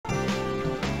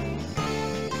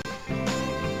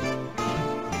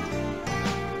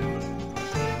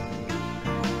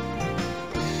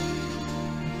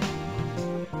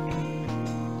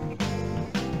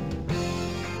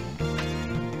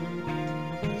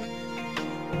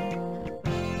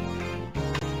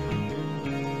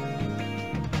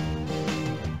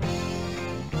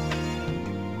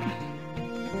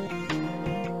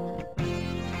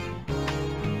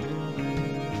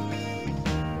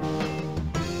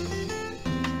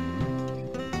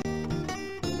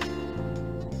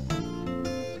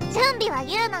準備は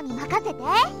ユウノに任せて。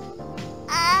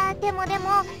でもレ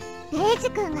イ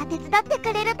ジ君が手伝って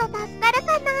くれると助かる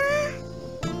かな。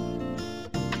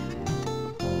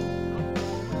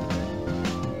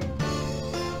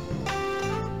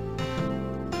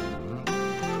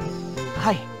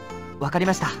はい、わかり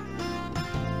ました。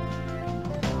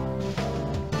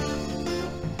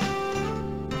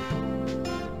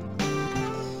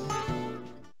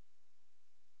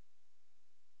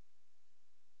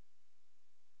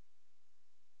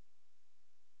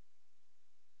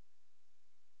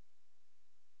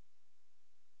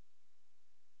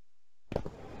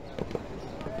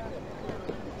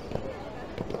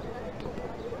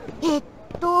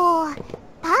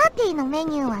パーティーのメ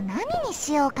ニューは何に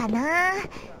しようかな。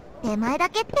出前だ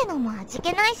けってのも味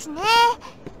気ないしね。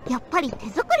やっぱり手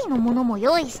作りのものも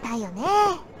用意したいよね。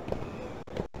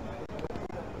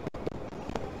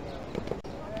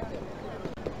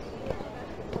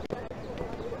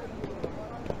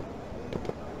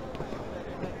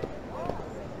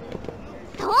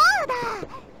そうだ、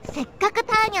せっかく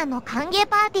ターニャンの歓迎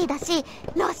パーティーだし、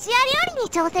ロシア料理に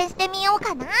挑戦してみよう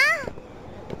かな。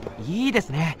いいです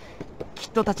ね。き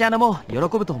っとタチアナも喜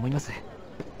ぶと思います。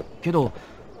けど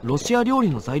ロシア料理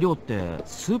の材料って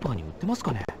スーパーに売ってます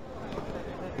かね？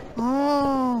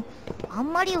あ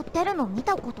んまり売ってるの見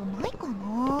たことないかな。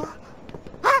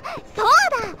そう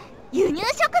だ、輸入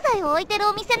食材を置いてる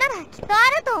お店ならきっとあ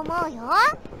ると思うよ。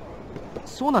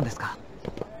そうなんですか。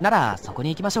ならそこに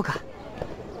行きましょうか。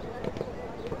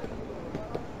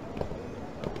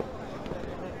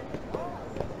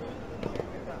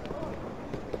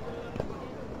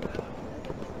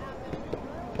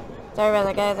Sorry about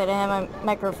that, guys. I didn't have my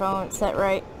microphone set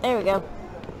right. There we go.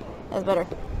 That's better.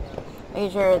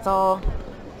 Making sure it's all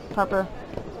proper.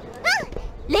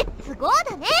 レッツゴー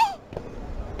だね。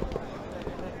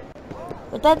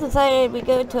With that decided, we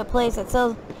go to a place that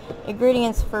sells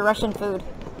ingredients for Russian food.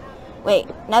 Wait,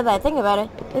 now that I think about it,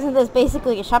 isn't this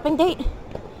basically a shopping date?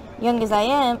 Young as I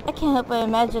am, I can't help but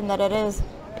imagine that it is.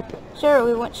 Sure,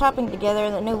 we went shopping together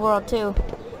in the New World too.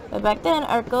 But back then,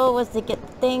 our goal was to get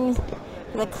things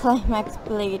for the climax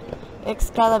blade,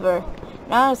 Excalibur.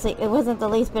 And honestly, it wasn't the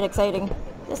least bit exciting.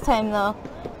 This time though,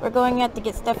 we're going out to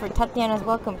get stuff for Tatiana's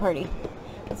welcome party.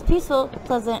 It's peaceful,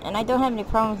 pleasant, and I don't have any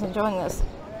problems enjoying this.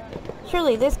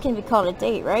 Surely this can be called a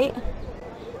date, right?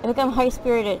 I become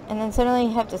high-spirited and then suddenly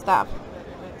have to stop.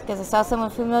 It's because I saw someone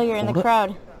familiar in the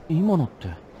crowd. It's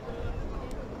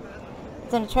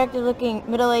an attractive-looking,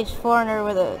 middle-aged foreigner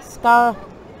with a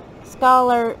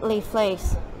scholarly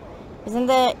face. Isn't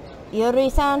that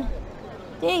Yuri-san?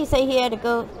 Didn't he say he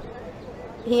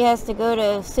has to go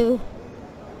to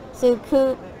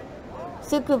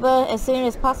Tsukuba as soon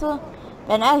as possible?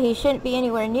 But now he shouldn't be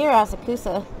anywhere near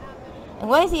Asakusa. And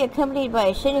why is he accompanied by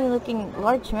a shiny-looking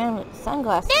large man with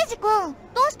sunglasses? Reiji-kun,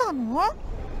 どうしたの?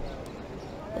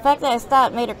 The fact that I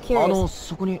stopped made her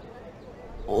curious.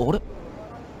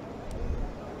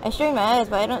 I strained my eyes,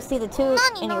 but I don't see the two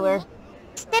anywhere.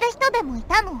 知ってる人でもい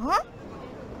たの?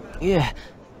 いえ、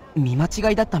見間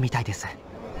違いだったみたいです。そ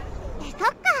っ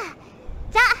か。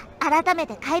じゃあ改め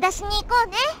て買い出しに行こう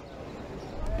ね。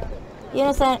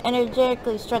Yuna-san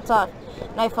energetically struts off,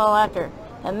 and I follow after.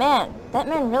 And man, that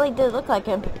man really did look like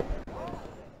him.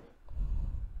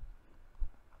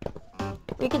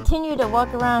 We continue to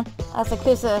walk around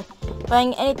Asakusa,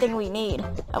 buying anything we need.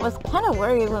 I was kind of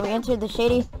worried when we entered the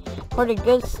shady imported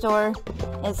goods store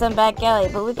in some back alley,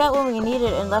 but we got what we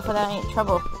needed and left without any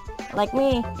trouble. Like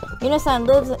me, Yuna-san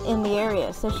lives in the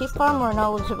area, so she's far more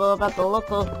knowledgeable about the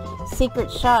local secret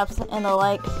shops and the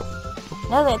like.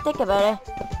 Now that I think about it,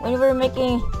 when we were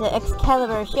making the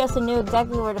Excalibur, she also knew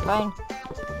exactly where to find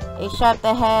a shop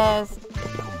that has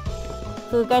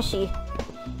Fugashi.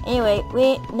 Anyway,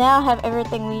 we now have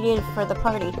everything we needed for the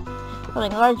party,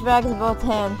 holding large bags in both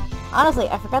hands. Honestly,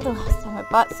 I forgot the last time I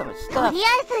bought so much stuff. とりあ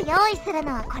えず用意する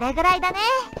のはこれぐらいだね。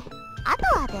あ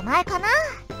とは出前かな。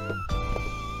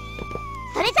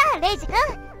それじゃあレイジ君、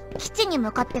基地に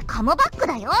向かってカムバック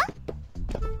だよ。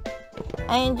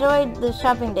I enjoyed the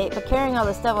shopping date, but carrying all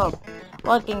the stuff while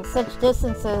walking such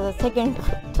distances has taken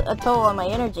a toll on my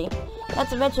energy. Not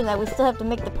to mention that we still have to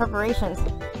make the preparations.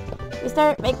 We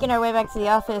start making our way back to the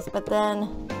office, but then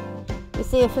we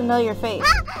see a familiar face.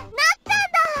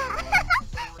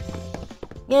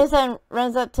 Yuna-san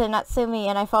runs up to Natsumi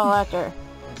and I follow after.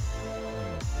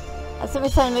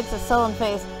 Natsumi-san makes a sullen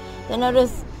face, then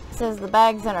notices the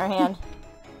bags in our hand.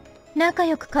 仲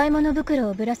良く買い物袋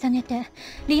をぶら下げて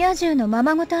リア充のま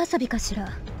まごと遊びかしら。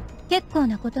結構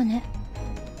なことね。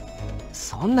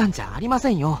そんなんじゃありませ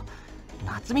んよ。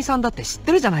夏美さんだって知っ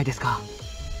てるじゃないですか。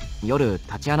夜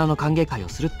タチアナの歓迎会を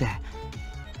するって。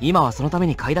今はそのため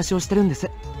に買い出しをしてるんです。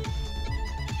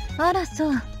あら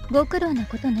そう、ご苦労な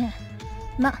ことね。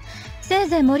ま、せい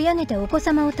ぜい盛り上げてお子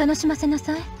様を楽しませな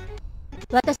さい。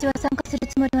私は参加する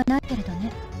つもりはないけれど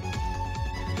ね。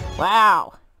Wow. な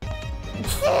っ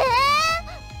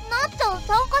ちゃん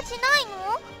参加しない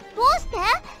の？どうして？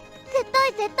絶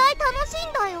対楽しい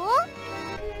んだよ。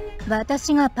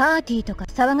私がパーティーとか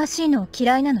騒がしいのを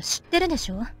嫌いなの知ってるで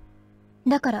しょ。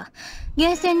だからゲ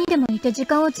ーセンにでもいて時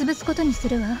間を潰すことにす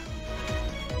るわ。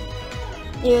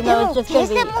You で know も it's ゲー just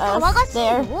セ gonna ン be も騒が us しい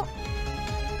there. よ。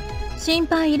心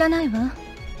配いらないわ。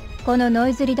このノ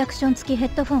イズリダクション付きヘ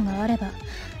ッドフォンがあれば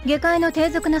下界の低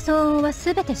俗な騒音は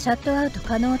全てシャットアウト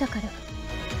可能だから。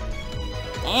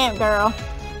 Damn, girl.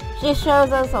 She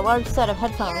shows us a large set of そん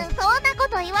headphones. なこ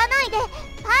と言わないで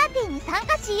パーティーに参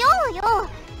加しようよ。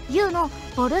ユウの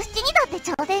ボルシチにだって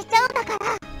挑戦しちゃうんだか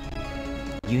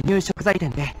ら。輸入食材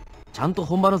店でちゃんと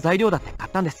本場の材料だって買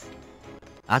ったんです。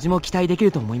味も期待でき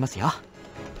ると思いますよ。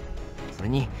それ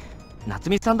に夏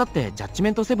美さんだってジャッジ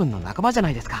メント7の仲間じゃな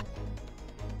いですか。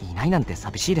いないなんて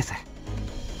寂しいです。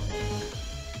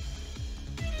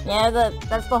 Yeah,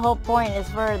 that's the whole point, is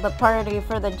for the party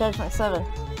for the Judgment 7.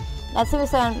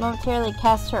 Natsumi-san momentarily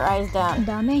casts her eyes down.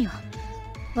 ダメよ。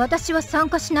私は参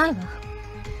加しないわ。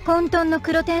混沌の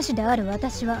黒天使である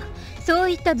私はそ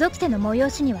ういった属性の催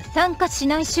しには参加し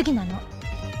ない主義なの。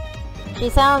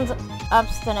 She sounds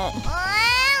obstinate.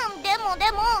 で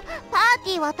もパーテ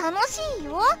ィーは楽しい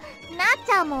よ。なっ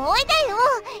ちゃんもおいでよ。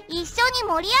一緒に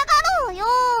盛り上がろうよ。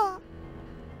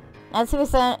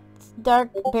 Natsumi-san's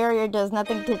dark barrier does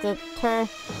nothing to deter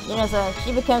Yuno-san.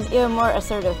 She becomes even more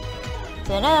assertive.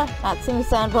 So now,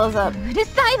 Natsumi-san blows up. うる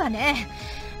さいわね。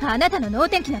あなたの能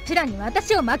天気なプランに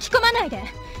私を巻き込まないで。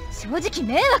正直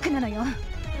迷惑なのよ。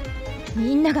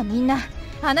みんながみんな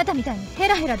あなたみたいにヘ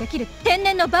ラヘラできる天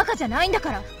然のバカじゃないんだ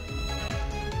から。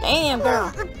 Damn,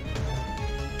 girl.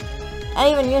 Not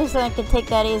even Yuno-san can take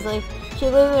that easily. She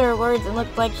loses her words and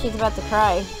looks like she's about to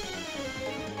cry.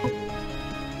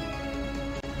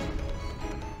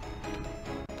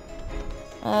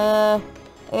 I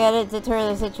gotta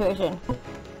deter the situation.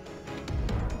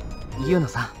 ユウノ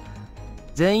さん、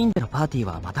全員でのパーティー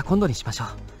はまた今度にしましょう。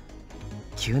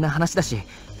急な話だし、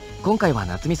今回は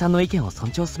夏美さんの意見を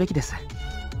尊重すべきです。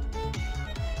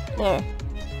 There.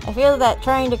 I feel that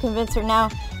trying to convince her now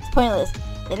is pointless.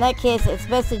 In that case, it's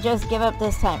best to just give up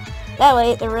this time. That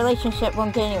way, the relationship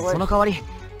won't get any その worse. 代わり、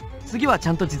次はち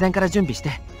ゃんと事前から準備し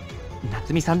て、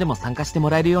夏美さんでも参加しても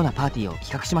らえるようなパーティーを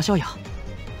企画しましょうよ。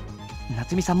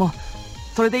夏美さんも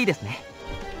それでいいですね。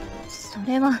そ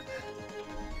れは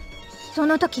そ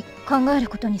の時考える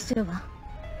ことにするわ。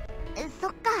そ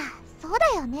っか、そうだ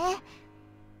よね。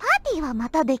パーティーはま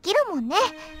たできるもんね。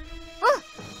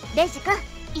うん、レイジ君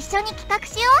一緒に企画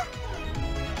しよ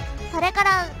う。それか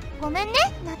らごめんね、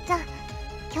なっちゃん。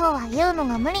今日はユウノ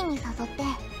が無理に誘って。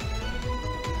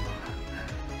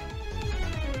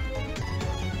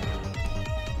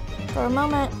 For a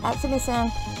moment, Natsumi-san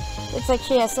looks like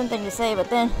she has something to say, but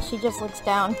then she just looks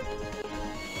down.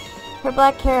 Her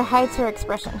black hair hides her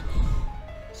expression.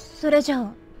 それじゃ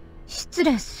あ失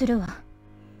礼するわ。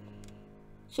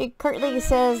 She curtly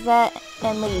says that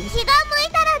and leaves. 気が向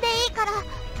いたらでいいから戻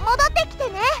ってきて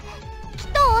ね。きっ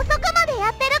と遅くまでや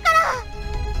ってるから。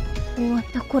終わっ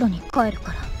た頃に帰る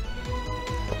から。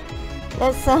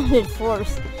 That sounded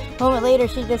forced. A moment later,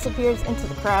 she disappears into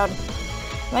the crowd.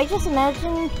 Am I just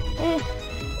imagining it?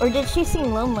 Or did she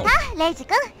seem lonely? さあ、レイジ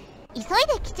君、急い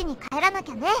で基地に帰らな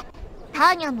きゃね。タ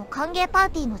ーニャンの歓迎パー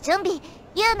ティーの準備、ユ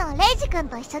ウのレイジ君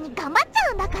と一緒に頑張っち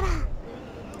ゃうんだから。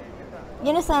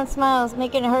 Yuno-san smiles,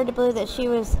 making it hard to believe that she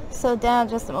was so down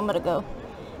just a moment ago.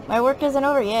 My work isn't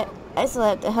over yet. I still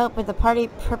have to help with the party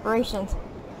preparations.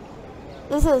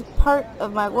 This is part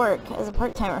of my work as a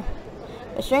part-timer.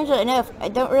 But strangely enough, I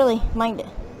don't really mind it.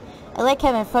 I like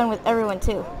having fun with everyone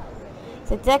too.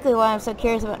 It's exactly why I'm so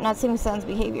curious about Natsumi-san's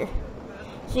behavior.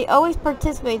 She always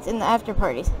participates in the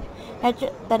after-parties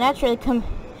that naturally come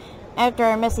after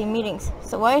our messy meetings.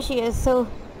 So why is she so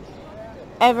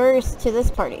averse to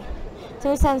this party?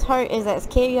 Natsumi-san's heart is as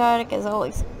chaotic as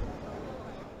always.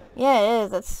 Yeah, it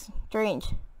is. That's strange.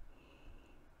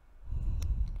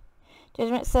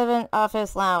 Judgment 7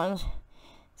 Office Lounge.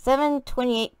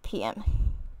 7:28 p.m.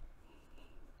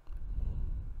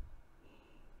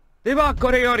 ではこ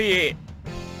れより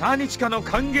何日かの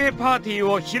歓迎パーティー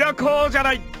を開こうじゃ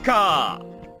ないか。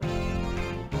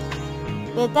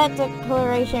 With that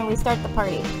declaration, we start the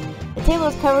party. The table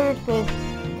is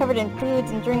covered in foods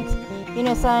and drinks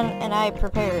Yuno-san and I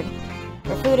prepared.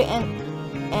 For food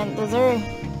and dessert,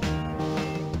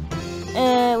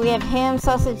 we have ham,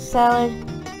 sausage, salad,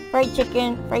 fried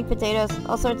chicken, fried potatoes,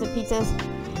 all sorts of pizzas.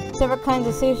 several kinds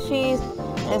of sushis,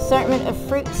 an assortment of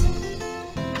fruits,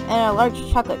 and a large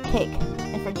chocolate cake.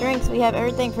 And for drinks, we have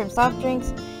everything from soft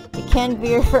drinks to canned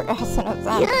beer for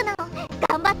Asano-san. ユーノ、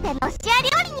頑張ってロシア料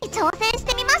理に挑戦し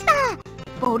てみました。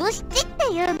ボルシチっ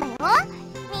て言うんだよ。みん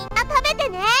な食べて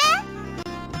ね。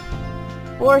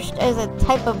Borscht is a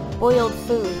type of boiled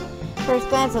food. First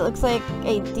glance, it looks like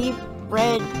a deep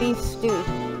red beef stew.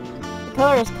 The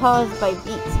color is caused by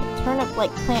beets, a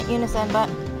turnip-like plant Unison bought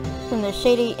from the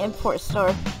shady import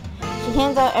store. She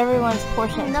hands out everyone's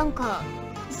portions. なんか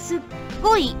すっ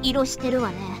ごい色してるわ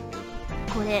ね。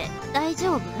これ大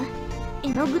丈夫？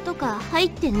絵の具とか入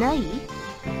ってない？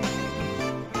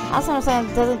 Asano-san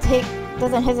doesn't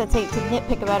hesitate to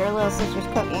nitpick about her little sister's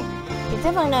cooking. She's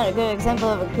definitely not a good example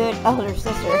of a good elder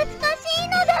sister. 懐かしい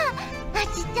のだ。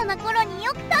ちっちゃな頃に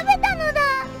よく食べたのだ。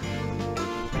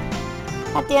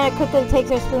 Tatiana quickly takes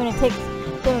her spoon and takes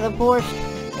some of the borscht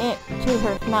into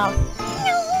her mouth.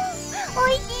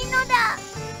 美味しいのだ。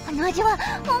この味は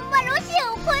ほんまロシ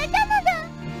アを超えたのだ。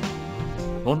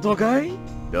本当かい？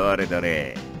どれど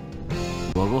れ。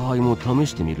我が輩も試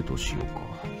してみるとしようか。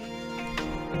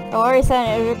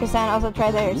Ori-san and Uruka-san also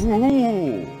try theirs.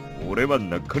 おお、俺は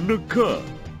なかなか。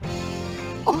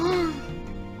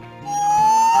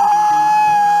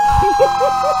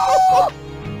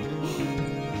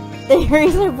They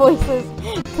raise their voices,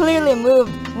 clearly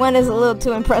moved. One is a little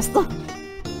too impressed though.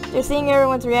 They're seeing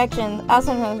everyone's reaction.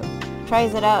 Asano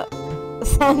tries it out.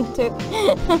 San too.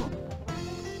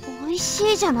 美味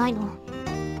しいじゃないの。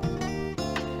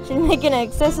 She's making an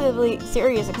excessively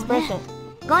serious expression.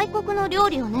 外国の料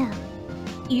理よね。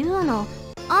言うの、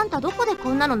あんたどこでこ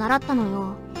んなの習ったの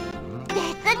よ。別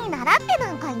に習って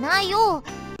なんかいないよ。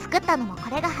作ったのもこ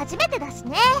れが初めてだし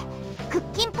ね。ク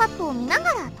ッキンパッドを見なが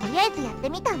らとりあえずやって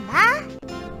みたんだ。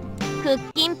ク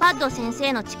ッキンパッド先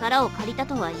生の力を借りた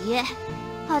とはいえ、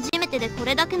初めてでこ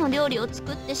れだけの料理を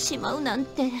作ってしまうなん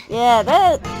て。Yeah,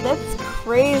 that's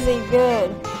crazy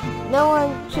good. No one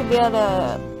should be able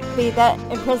to be that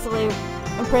impressive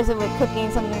with cooking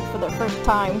something for the first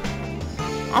time.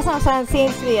 Asano-san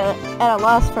seems to be at a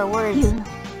loss for words.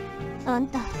 あん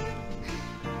た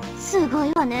すご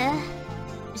いわね。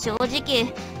正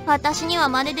直私には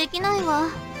真似できないわ。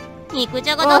肉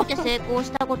じゃがだって成功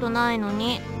したことないの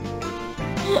に。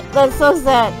That's so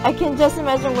sad. I can just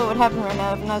imagine what would happen right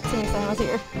now if Natsumi-san was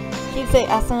here. She'd say,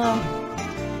 Asano,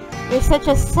 you're such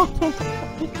a sad sister.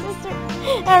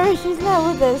 However, she's not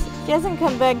with us. She hasn't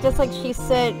come back just like she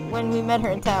said when we met her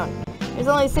in town. There's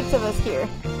only 6 of us here.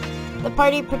 The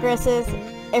party progresses,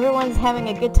 everyone's having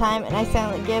a good time, and I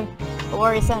silently give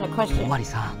Owari-san a question. おわり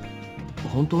さん、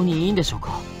本当にいいんでしょう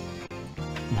か？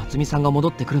夏美さんが戻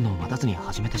ってくるのを待たずに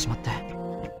始めてしまって。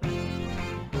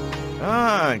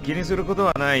ああ、気にすること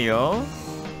はないよ。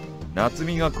夏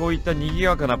美がこういった賑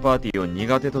やかなパーティーを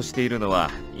苦手としているの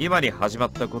は今に始ま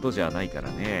ったことじゃないから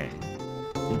ね。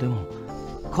でも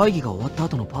会議が終わった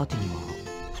後のパーティーには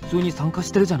普通に参加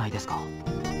してるじゃないですか。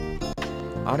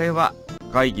あれは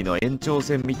会議の延長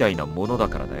線みたいなものだ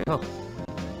からだよ。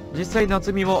実際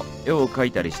夏美も絵を描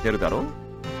いたりしてるだろ。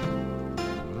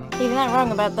 He's not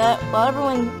wrong about that. While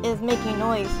everyone is making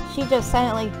noise, she just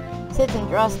silently sits and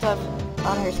draws stuff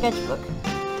on her sketchbook.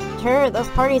 To her, those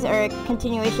parties are a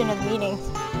continuation of the meetings.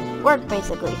 Work,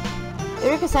 basically.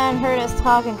 Uruka-san heard us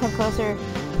talk and come closer,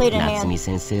 plate in 夏美 hand.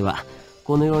 先生は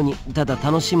このようにただ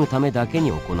楽しむためだけ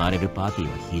に行われるパーティ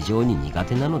ーは非常に苦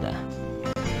手なのだ。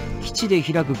基地で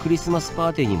開くクリスマスパ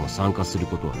ーティーにも参加する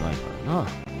ことはないからな。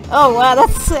Oh wow,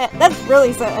 that's sad. That's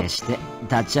really sad. 決して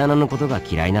タチアナのことが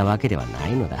嫌いなわけではな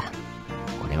いのだ。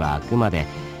これはあくまで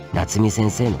夏美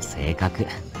先生の性格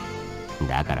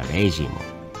だからレイジーも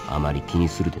あまり気に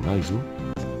するでないぞ。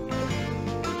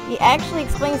 He actually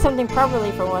explained something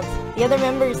properly for once. The other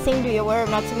members seem to be aware of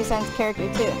Natsumi-san's character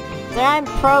too. So I'm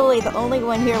probably the only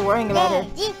one here worrying about her. レイ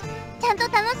ジ、ちゃんと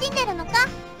楽しんでるのか？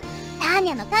ター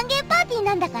ニャの歓迎パーティー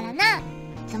なんだからな。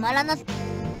つまらなす。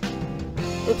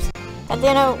 Oops.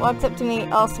 Tatiana walks up to me,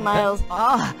 all smiles.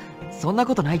 ああ、そんな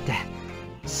ことないって。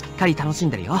しっかり楽しん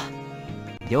でるよ。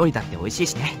料理だって美味しい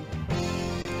しね。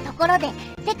ところで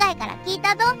世界から聞い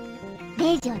たぞ。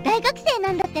レイジは大学生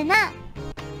なんだってな。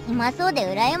暇そうで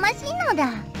羨ましいのだ。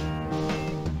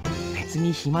別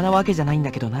に暇なわけじゃないん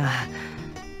だけどな。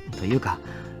というか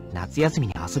夏休み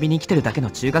に遊びに来てるだけの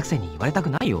中学生に言われたく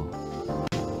ないよ。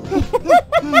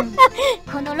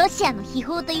このロシアの秘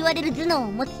宝と言われる頭脳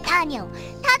を持つターニャを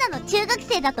ただの中学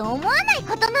生だと思わない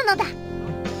ことなのだ。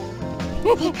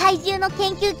世界中の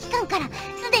研究機関から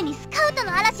すでにスカウト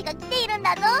の嵐が来ているん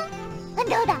だぞ。どう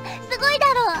だ、すごいだ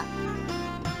ろ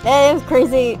う。 That is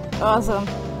crazy awesome.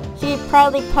 She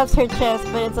proudly puffs her chest,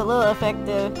 but it's a little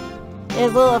effective. It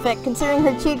has little effect, considering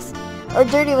her cheeks are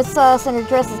dirty with sauce and her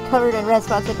dress is covered in red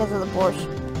spots because of the borscht.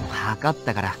 わかっ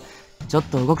たから、ちょっ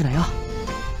と動くなよ。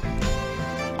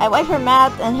I wipe her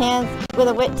mouth and hands with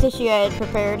a wet tissue I had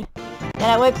prepared. Then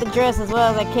I wipe the dress as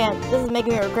well as I can. This is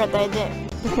making me regret that I didn't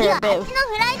次 prepare は a あっ bib. ちのフ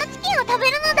ライドチキンを食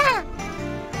べるのだ。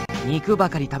肉ば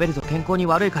かり食べると健康に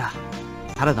悪いから、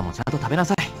サラダもちゃんと食べな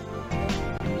さい。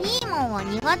ピーマンは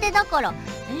苦手だから、レ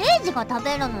イジが食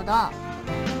べるのだ。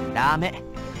ダメ。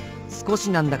少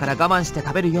しなんだから我慢して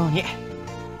食べるように。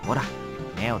ほら、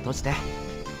目を閉じて。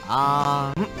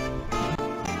あーん。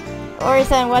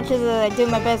Ori-san watches as I do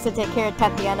my best to take care of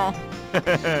Tatiana.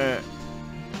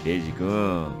 レイジ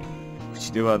君、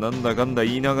口ではなんだかんだ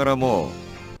言いながらも、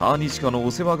アーニチカの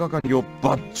お世話係を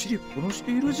バッチリこなし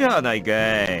ているじゃないかい。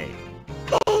レ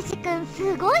イジ君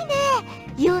すごいね。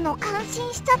言うの感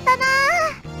心しちゃったな。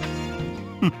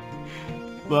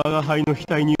我が輩の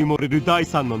額に埋もれる第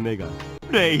三の目が、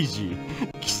レイジ、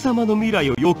貴様の未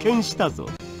来を予見したぞ。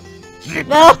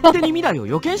勝手に未来を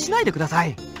予見しないでくださ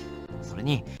い。それ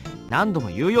に、何度も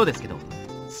言うようですけど、好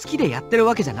きでやってる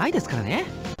わけじゃないですからね。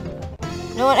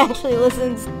No one actually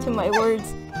listens to my words.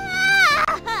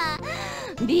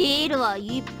 ビールは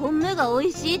一本目が美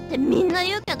味しいってみんな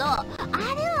言うけど、あれ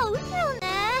は嘘よね。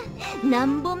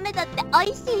何本目だって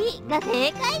美味しいが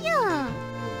正解よ。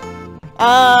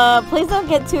Please don't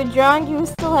get too drunk. You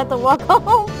still have to walk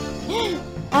home.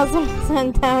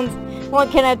 Azuma downs one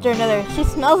can after another. She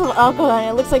smells of alcohol and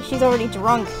it looks like she's already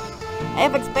drunk. I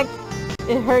have expected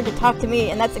her to talk to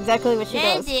me, and that's exactly what she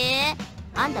レイ does. ジ、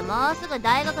あんたもうすぐ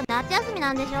大学夏休み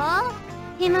なんでしょ。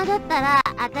暇だったら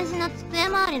私の机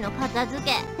周りの片付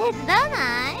け手伝わ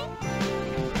ない？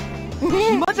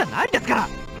暇じゃないですから。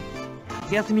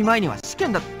夏休み前には試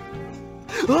験だ。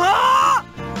うわ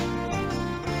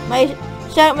ーMy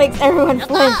shout makes everyone ちょっ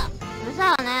と flinch. うるさい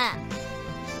わね。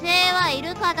不正はイ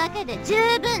ルカだけで十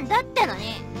分だっての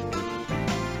に。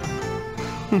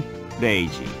レイ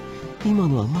ジ、今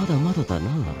のはまだまだだ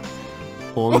な。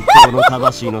本当の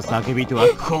魂の叫びとは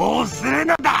こうする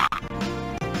のだ。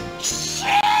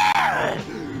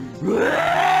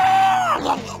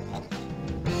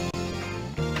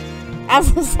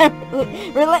Azuma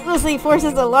relentlessly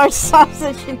forces a large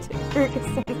sausage into Furuka's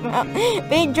mouth.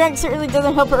 Being drunk certainly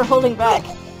doesn't help her holding back.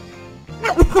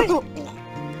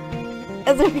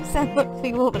 Azuma-san looks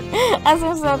bewildered.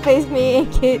 Azuma-san faced me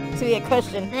to be a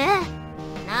question. で、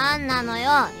なんなのよ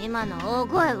今の大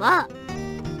声は。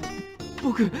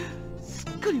僕、す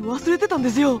っかり忘れてたんで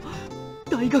すよ。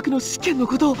大学の試験の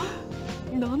こと。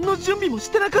何の準備も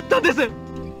してなかったんです。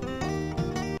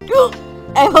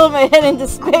I hold my head in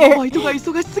despair. バイトが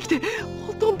忙しすぎて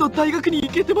ほとんど大学に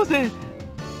行けてません。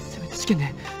せめて試験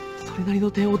でそれなりの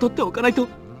点を取っておかないと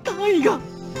単位が。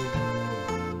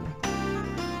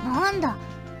なんだ、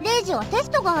レイジはテス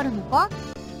トがあるのか？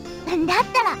だっ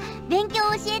たら勉強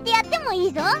教えてやってもい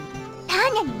いぞ。タ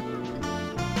ーニャにも。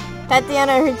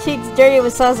Tatiana, her cheeks dirty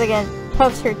with sauce again,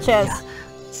 puffs her いや、 chest.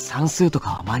 算数とか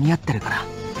は間に合ってるから。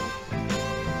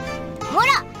ほ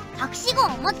ら、博士号を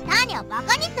持つターニャはバ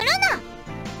カにするな。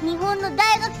日本の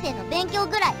大学生の勉強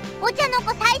ぐらいお茶の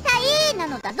子さいさいな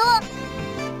のだぞ。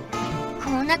こ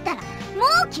うなったらも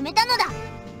う決めたのだ。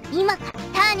今から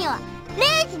ターニャは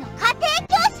レイジの家庭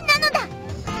教師なのだ。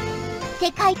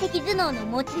世界的頭脳の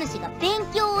持ち主が勉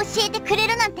強を教えてくれ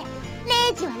るなんて、レ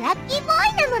イジはラッキーボー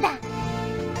イなのだ。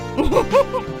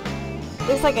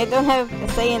Looks like I don't have a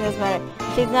say in this matter.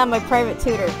 She's not my private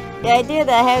tutor. The idea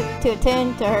that I have to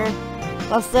attend to her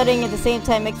while studying at the same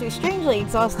time makes me strangely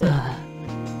exhausted.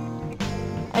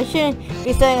 I shouldn't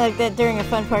be studying like that during a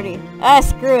fun party. Ah,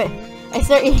 screw it. I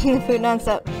start eating the food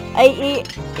nonstop. I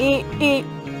eat,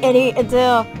 and eat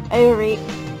until I overeat.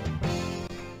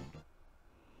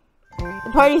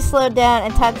 The party slowed down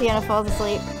and Tatiana falls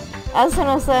asleep.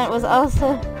 Asuna-san was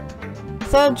also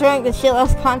so drunk that she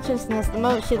lost consciousness the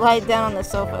moment she lied down on the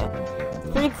sofa.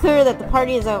 It's pretty clear that the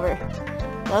party is over.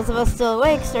 Those of us still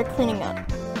awake start cleaning up.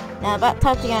 Now about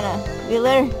Tatiana. We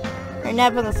let her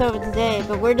nap on the sofa today,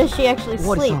 but where does she actually 終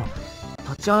わりさ sleep? ん、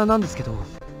タチアナなんですけど、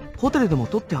ホテルでも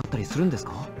取ってあったりするんです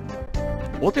か？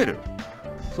ホテル？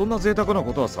そんな贅沢な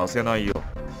ことはさせないよ。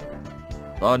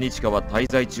バーニチカは滞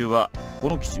在中はこ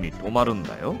の基地に泊まるん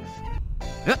だよ。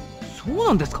え、そう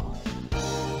なんですか？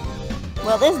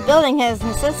 Well, this building has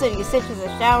necessities such as a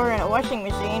shower and a washing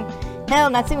machine. Hell,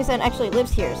 Natsumi-san actually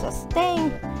lives here, so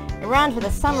staying around for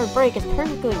the summer break is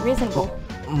perfectly reasonable.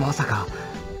 まさか、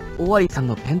オワリさん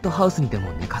のペントハウスにで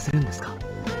も寝かせるんですか？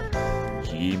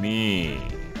君、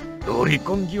ロリ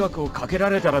コン疑惑をかけら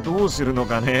れたらどうするの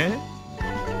かね。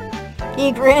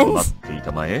 He 待 grins. ってい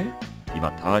たまえ。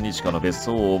今ターニチカの別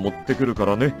荘を持ってくるか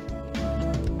らね。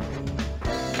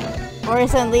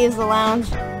Morrison leaves the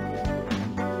lounge.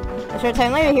 A short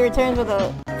time later, he returns with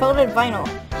a folded vinyl.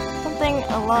 Something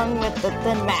along with the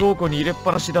thin mat. 倉庫に入れっ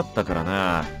ぱなしだったから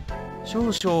な。少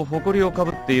々埃をか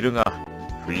ぶっているが、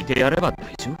拭いてやれば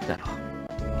大丈夫だろ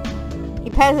う。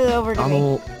He passes it over to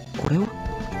me. これを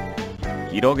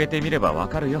広げてみればわ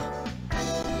かるよ。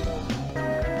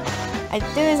I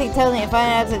do as he tells me to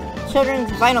find out it's a children's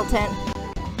vinyl tent.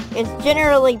 It's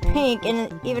generally pink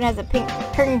and it even has a pink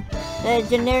curtain that a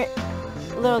generic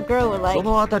little girl would そ like.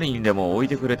 のあたりにでも置い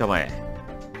てくれたまえ。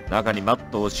中にマッ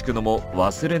トを敷くのも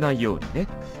忘れないようにね。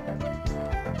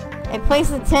I place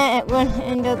the tent at one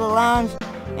end of the lounge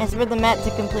and spread the mat to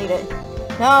complete it.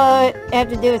 Now all I have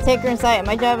to do is take her inside and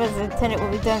my job as a tenant will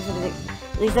be done for the day.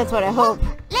 At least that's what I hope.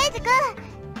 レイジ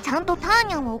君、ちゃんとター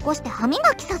ニャンを起こして歯磨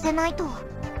きさせないと。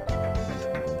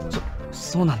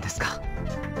そうなんですか。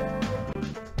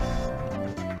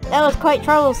That was quite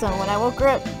troublesome. When I woke her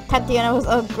up, Tatiana was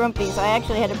all grumpy, so I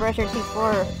actually had to brush her teeth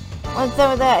for her. Once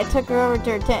done with that, I took her over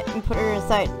to her tent and put her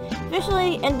inside,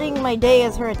 officially ending my day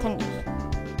as her attendant.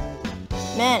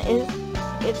 Man,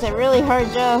 it's a really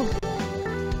hard job.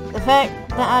 The fact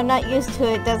that I'm not used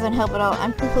to it doesn't help at all.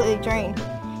 I'm completely drained.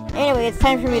 Anyway, it's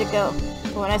time for me to go.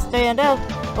 But when I stand up,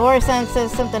 Ora-san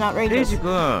says something レイ outrageous. ジ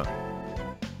君、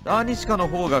タニシカの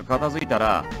方が片付いた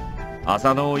ら、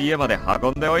浅野を家まで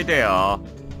運んでおいてよ。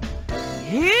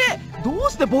ど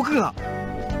うして僕が？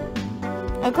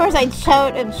 Of course, I'd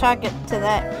shout and shock it to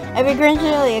that. I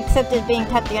begrudgingly accepted being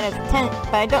Tatiana's tenant,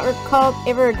 but I don't recall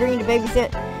ever agreeing to babysit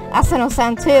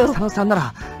Asano-san too. 浅野さんな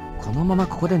らこのまま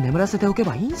ここで眠らせておけ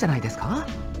ばいいんじゃないですか？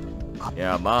い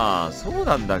やまあそう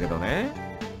なんだけどね。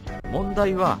問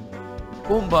題は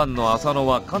今晩の浅野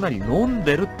はかなり飲ん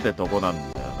でるってとこなん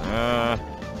だよ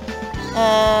ね。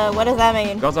What does that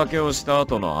mean? 深酒をした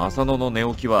後の浅野の寝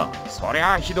起きはそり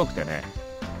ゃあひどくてね。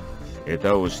下手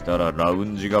をしたらラウ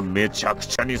ンジがめちゃく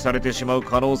ちゃにされてしまう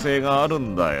可能性がある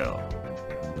んだよ。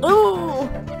Ooh,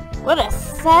 what a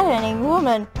saddening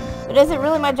woman. But is it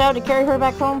really my job to carry her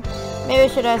back home? Maybe I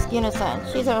should ask Yuna-san.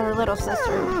 She's her little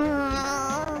sister.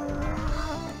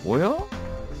 おや？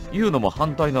言うのも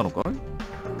反対なのかい？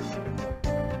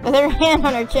 With her hand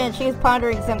on her chin, she was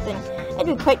pondering something. I'd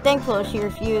be quite thankful if she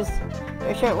refused. For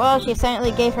a short while, she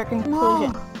silently gave her ま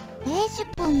conclusion. あ、レイジ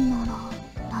君なら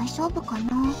大丈夫か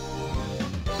な。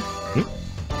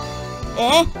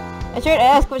Eh? I try to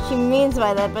ask what she means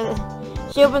by that, but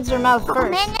she opens her mouth ごめ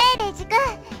ん first. ね、レイジ君。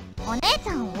お姉ち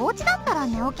ゃんお家だったら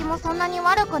寝起きもそんなに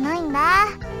悪くないんだ。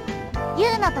ユ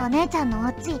ーナとお姉ちゃんのお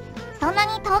家そんな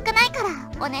に遠くないから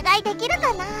お願いできる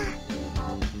かな。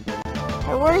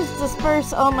 Her words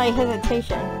disperse all my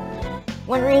hesitation.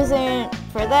 One reason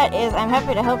for that is I'm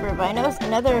happy to help her, but I know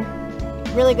another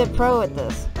really good pro with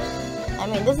this. I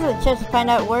mean, this is a chance to find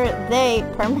out where they,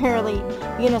 primarily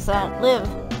Yuna-san, live.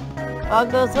 If all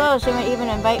goes well, she might even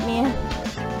invite me in.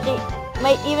 She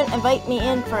might even invite me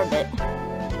in for a bit.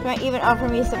 She might even offer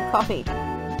me some coffee.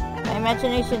 My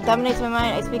imagination dominates my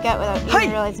mind. I speak out without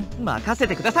even realizing. 任せ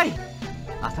てください。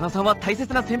浅野さんは大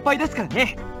切な先輩ですから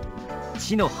ね。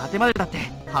地の果てまでだって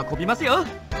運びますよ。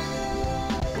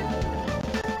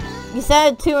You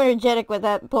sounded too energetic with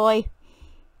that, boy.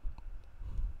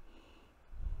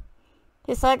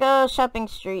 Hisaga Shopping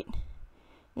Street,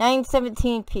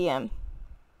 9:17 p.m.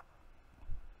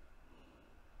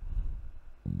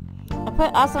 I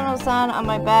put Asano-san on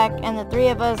my back and the three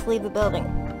of us leave the building.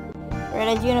 Right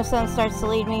as Yuno-san starts to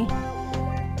lead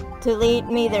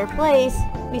me their place,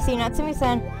 we see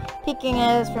Natsumi-san peeking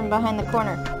at us from behind the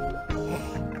corner.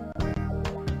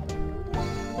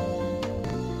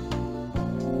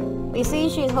 We see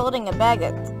she's holding a bag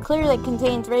that clearly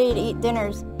contains ready-to-eat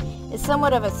dinners. It's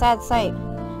somewhat of a sad sight.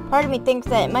 Part of me thinks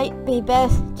that it might be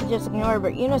best to just ignore,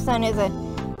 but Yuno-san is a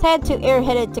tad too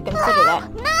airheaded to consider that.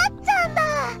 なっちゃんだ。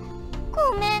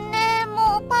ごめんね、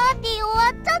もうパーティー終わ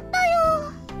っちゃった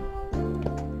よ。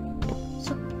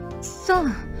そう。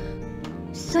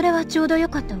それはちょうどよ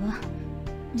かったわ。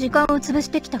時間を潰し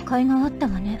てきた甲斐があった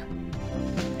わね。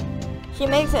She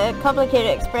makes a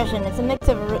complicated expression. It's a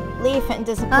mix of relief and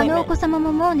あのお子 disappointment. 様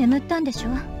ももう眠ったんでしょ。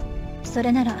そ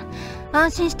れなら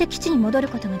安心して基地に戻る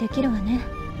ことができるわね。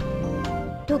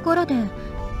ところで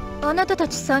あなたた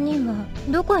ち3人は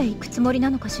どこへ行くつもりな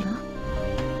のかしら。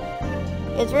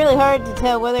 It's really hard to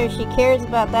tell whether she cares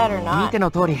about that or 見 not. て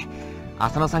の通り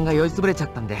浅野さんが酔いつぶれちゃっ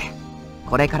たんで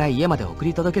これから家まで送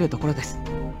り届けるところです。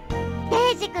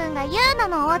レイジ君がユーナ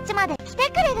のお家まで来て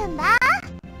くれるんだ。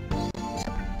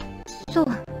そう。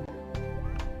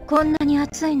こんなに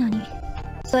暑いのに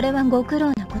それはご苦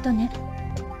労なことね。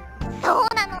そう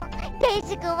なの。レイ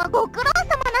ジ君はご苦労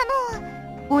様な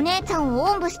の。お姉ちゃんを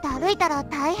おんぶして歩いたら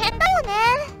大変だよね。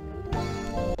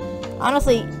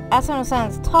Honestly,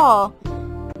 Asano-san's tall,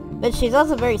 but she's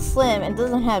also very slim and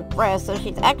doesn't have breasts, so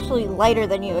she's actually lighter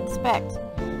than you expect.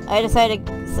 I decided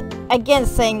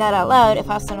against saying that out loud. If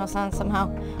Asano-san somehow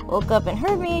woke up and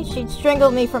heard me, she'd strangle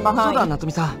me from そうだ、 behind. 夏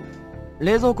美さん。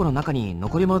冷蔵庫の中に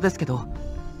残り物ですけど、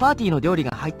パーティーの料理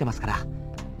が入ってますから、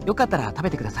よかったら食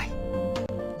べてください。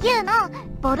ユウの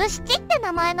ボルシチって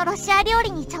名前のロシア料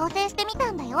理に挑戦してみ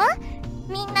たんだよ。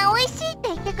みんな美味しいって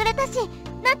言ってくれたし、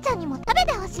なっちゃんにも食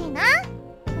べてほしいな。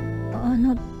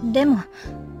でも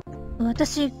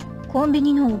私コンビ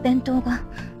ニのお弁当が。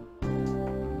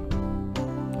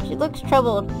 She looks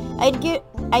troubled. I'd give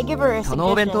her a そ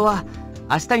のお弁当 suggestion. は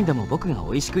明日にでも僕が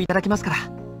美味しくいただきますから、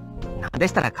なんで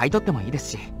したら買い取ってもいいで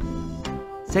すし、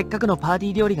せっかくのパーテ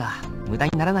ィー料理が無駄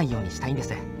にならないようにしたいんで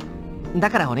す。だ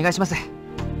からお願いします。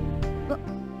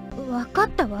わかっ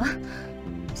たわ。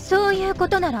そういうこ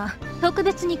となら特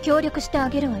別に協力してあ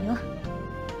げるわよ。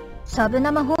サブ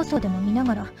生放送でも見な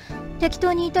がら適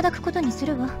当にいただくことにす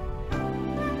るわ。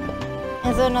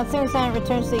 And so Natsumi-san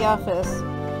returns to the office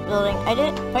building.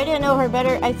 If I didn't know her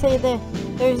better, I'd say that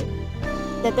there's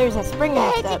a spring in レ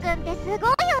her イジ step. 君ってすごいよ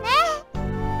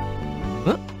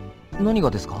ね。何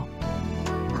がですか？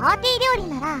パーティー料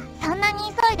理ならそんなに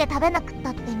急いで食べなくっ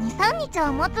たって 2,3 日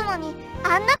は持つのに、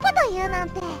あんなこと言うなん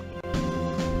て。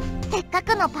せっか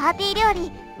くのパーティー料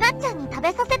理、なっちゃんに食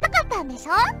べさせたかったんでし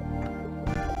ょ。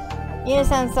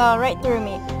 Yuna-san saw right through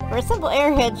me. For a simple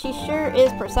airhead, she sure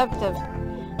is perceptive.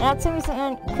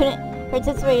 Natsumi-san couldn't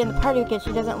participate in the party because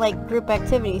she doesn't like group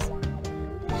activities.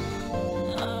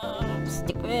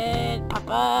 Stupid. Pop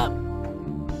up.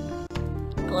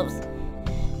 Gloves.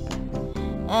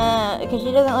 Because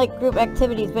she doesn't like group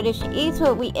activities, but if she eats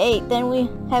what we ate, then we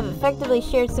have effectively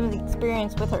shared some of the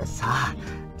experience with her. さあ、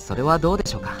それはどうで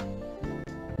しょうか。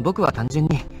僕は単純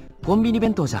にコンビニ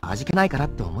弁当じゃ味気ないからっ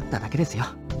て思っただけですよ。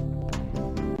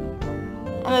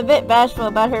 I'm a bit bashful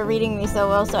about her reading me so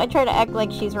well, so I try to act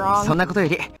like she's そ wrong. んなことよ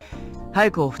り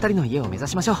早くお二人の家を目指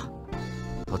しましょう。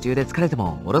途中で疲れて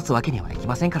も降ろすわけにはいき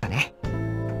ませんからね。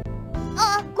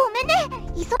あ、ごめんね。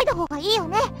急いだ方がいいよ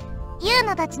ね。ユウ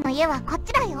ナたちの家はこっ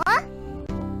ちだよ。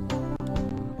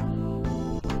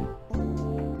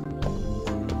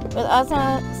 With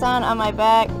Asano-san on my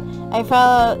back, I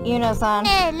follow Yuna-san.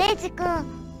 ねえ、レイジ君、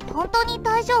本当に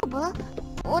大丈夫？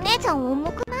お姉ちゃん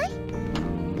重くない？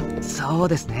そう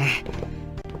ですね。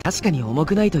確かに重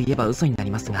くないと言えば嘘になり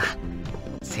ますが、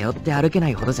背負って歩けな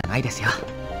いほどじゃないですよ。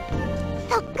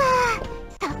そっか、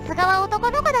さすがは男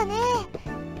の子だね。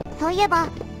そういえば、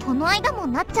この間も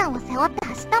なっちゃんを背負って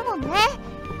走ったもんね。レ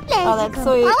イジ君、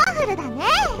パワフルだね。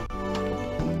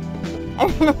 I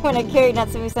remember when I carried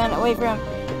Natsumi-san away from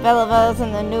Velavelas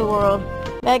in the New World.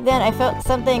 Back then, I felt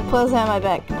something close on my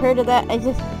back. Compared to that, I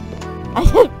just...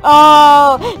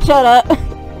 Oh! Shut up!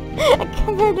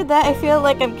 Compared to that, I feel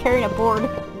like I'm carrying a board.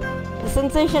 The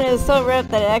sensation is so rough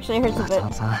that it actually hurts a 浅 bit.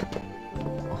 野さん、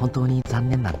本当に残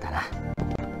念なんだな。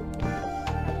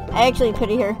I actually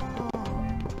pity her.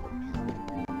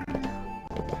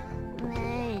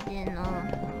 レイジの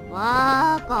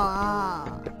バ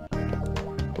カ。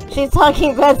 She's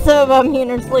talking bad stuff about me in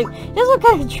her sleep. Just what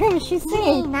kind of dream is she いい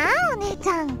seeing? な、お姉ち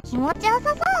ゃん、気持ちよさ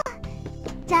そう。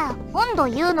じゃあ今度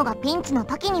言うのがピンチの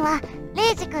時には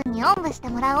レイジ君におんぶして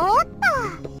もらおうっと。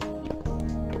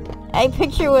 I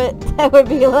picture what that would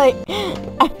be like.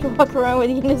 I could walk around with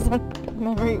Yuna's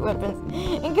memory weapons,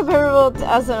 incomparable to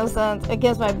Asano-san's,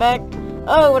 against my back.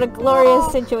 Oh, what a glorious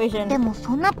situation. でも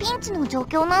そんなピンチの状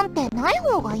況なんてない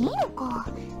方がいいのか。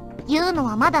言うの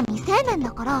はまだ未成年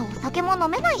だからお酒も飲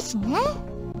めないしね。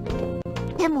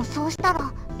でもそうした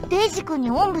らレイジ君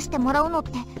におんぶしてもらうのっ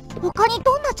て他に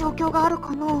どんな状況がある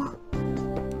かな。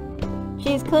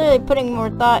 She's clearly putting more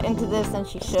thought into this than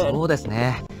she should. そうです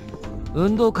ね。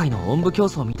運動会のおんぶ競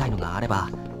争みたいのがあれば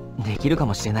できるか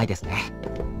もしれないですね。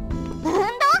運動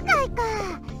会か。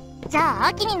じゃあ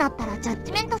秋になったらジャッ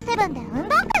ジメントセブンで運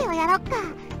動会をやろっか。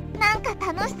なんか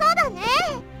楽しそうだね。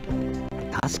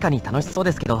確かに楽しそう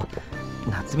ですけど、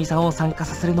夏美さんを参加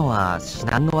させるのは至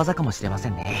難の技かもしれませ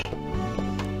んね。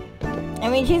I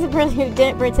mean, she's a person who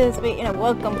didn't participate in a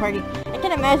welcome party. I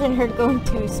can imagine her going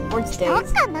to sports そう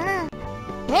days. かな。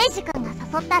レイジ君が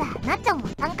誘ったらなっちゃんも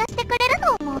参加してくれる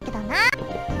と思うけどな。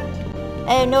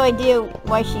 I have no idea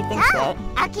why she thinks that.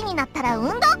 秋になったら運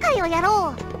動会をや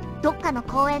ろう。どっかの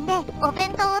公園でお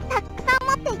弁当をたくさん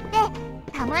持って行っ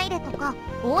て玉入れとか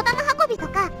大玉運びと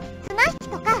か綱引き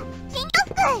とか金魚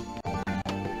すく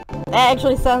い。 That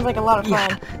actually sounds like a lot of いや、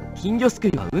 fun. 金魚すく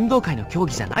いは運動会の競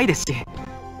技じゃないですし、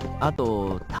あ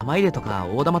と玉入れとか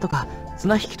大玉とか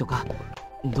綱引きとか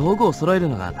道具を揃える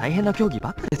のが大変な競技ば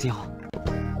っかですよ。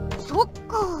そっ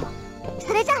か。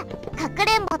それじゃあかく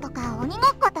れんぼとか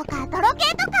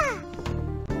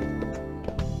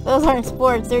Those aren't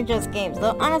sports, they're just games.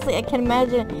 Though honestly, I can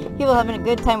imagine people having a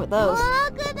good time with those. フォ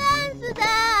ークダンスだ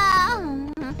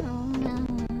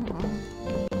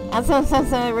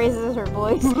Asuna raises her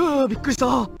voice. びっくりし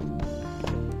た。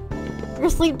 Your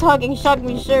sleep talking shocked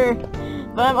me, sure.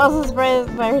 But I'm also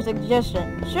surprised by her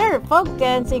suggestion. Sure, folk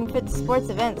dancing fits sports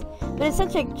events, but it's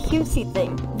such a cutesy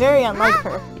thing. Very unlike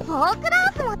her. フォークダ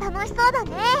ンスも楽しそうだ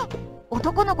ね。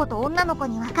男の子と女の子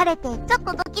に分かれてちょっ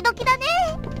とドキドキだね。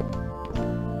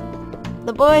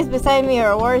 The boys beside me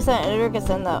are Awari-san and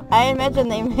Iruka-san, though. I imagine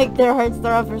they make their hearts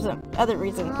throb for some other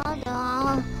reason. ま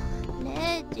だ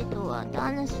レイジとはダ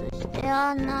ンスして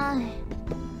やんない。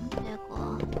て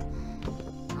か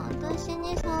私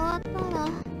に触ったら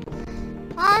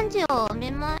パンチをお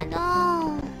見舞いだ。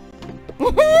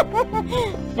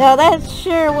 Now that's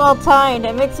sure well timed.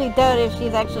 It makes me doubt if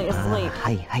she's actually あ asleep.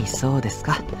 はいはい、そうです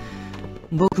か。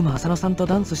僕も浅野さんと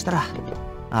ダンスしたら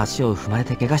足を踏まれ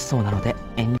て怪我しそうなので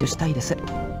遠慮したいです。楽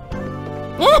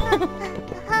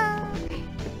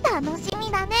し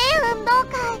みだね、運動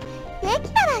会。でき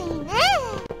たらいいね。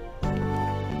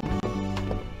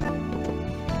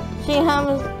 She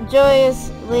hums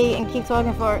joyously and keeps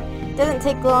walking forward. It doesn't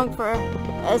take long for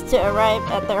us to arrive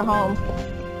at their home.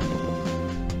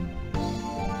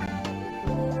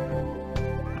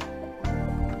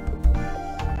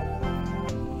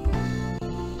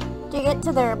 To get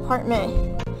to their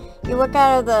apartment, you walk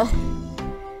out of the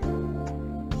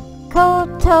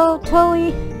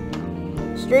Kototoi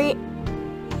Street,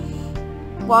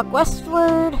 walk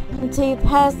westward until you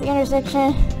pass the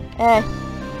intersection at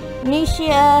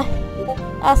Nishia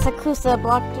Asakusa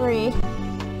Block 3,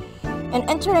 and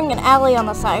entering an alley on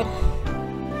the side.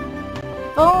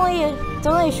 It's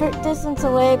only a short distance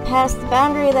away past the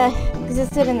boundary that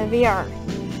existed in the VR.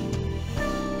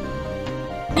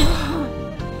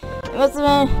 It must have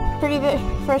been pretty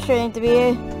frustrating to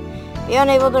be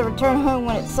unable to return home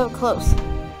when it's so close.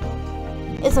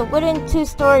 It's a wooden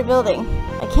 2-story building.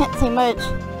 I can't say much,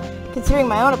 considering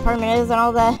my own apartment isn't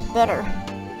all that better.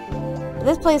 But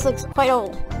this place looks quite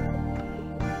old.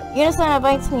 Yuno-san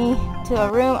invites me to a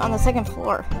room on the 2nd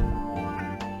floor.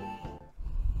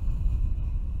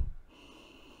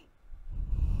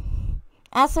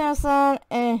 Asano-san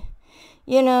in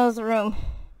Yuno's room.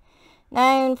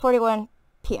 9:41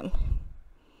 p.m.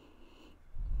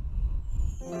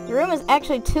 The room is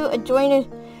actually 2 adjoining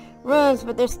rooms,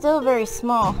 but they're still very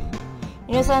small.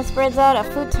 Yuno-san spreads out a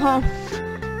futon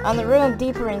on the room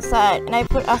deeper inside, and I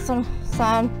put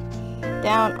Asano-san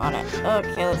down on it.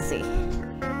 Okay, let's see.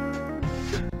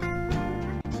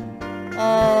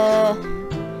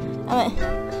 I'm gonna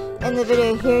end the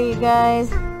video here, you guys.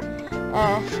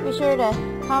 Be sure to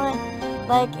comment,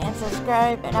 like, and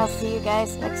subscribe, and I'll see you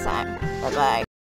guys next time. Bye-bye.